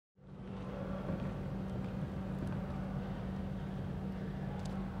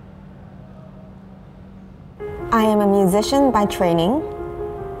I am a musician by training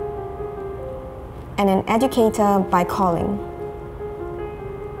and an educator by calling.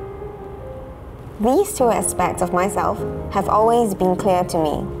 These two aspects of myself have always been clear to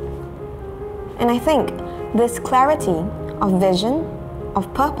me. And I think this clarity of vision,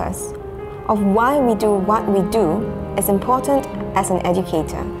 of purpose, of why we do what we do is important as an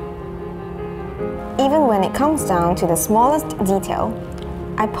educator. Even when it comes down to the smallest detail,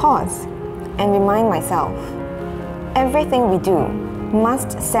 I pause and remind myself, everything we do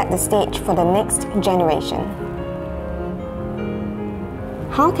must set the stage for the next generation.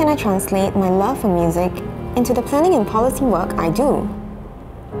 How can I translate my love for music into the planning and policy work I do?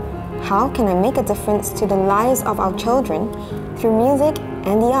 How can I make a difference to the lives of our children through music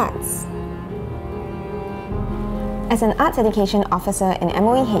and the arts? As an arts education officer in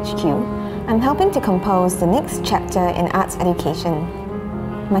MOE HQ, I'm helping to compose the next chapter in arts education.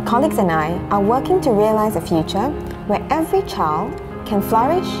 My colleagues and I are working to realize a future where every child can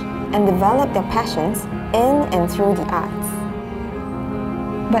flourish and develop their passions in and through the arts.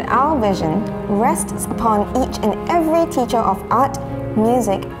 But our vision rests upon each and every teacher of art,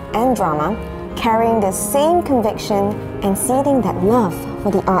 music, and drama carrying the same conviction and seeding that love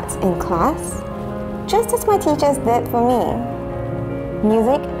for the arts in class, just as my teachers did for me.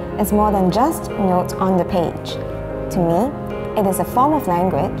 Music is more than just notes on the page. To me, it is a form of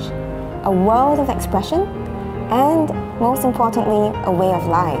language, a world of expression, and, most importantly, a way of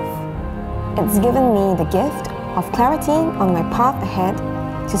life. It's given me the gift of clarity on my path ahead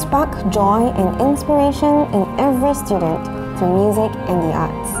to spark joy and inspiration in every student through music and the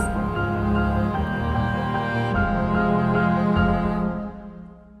arts.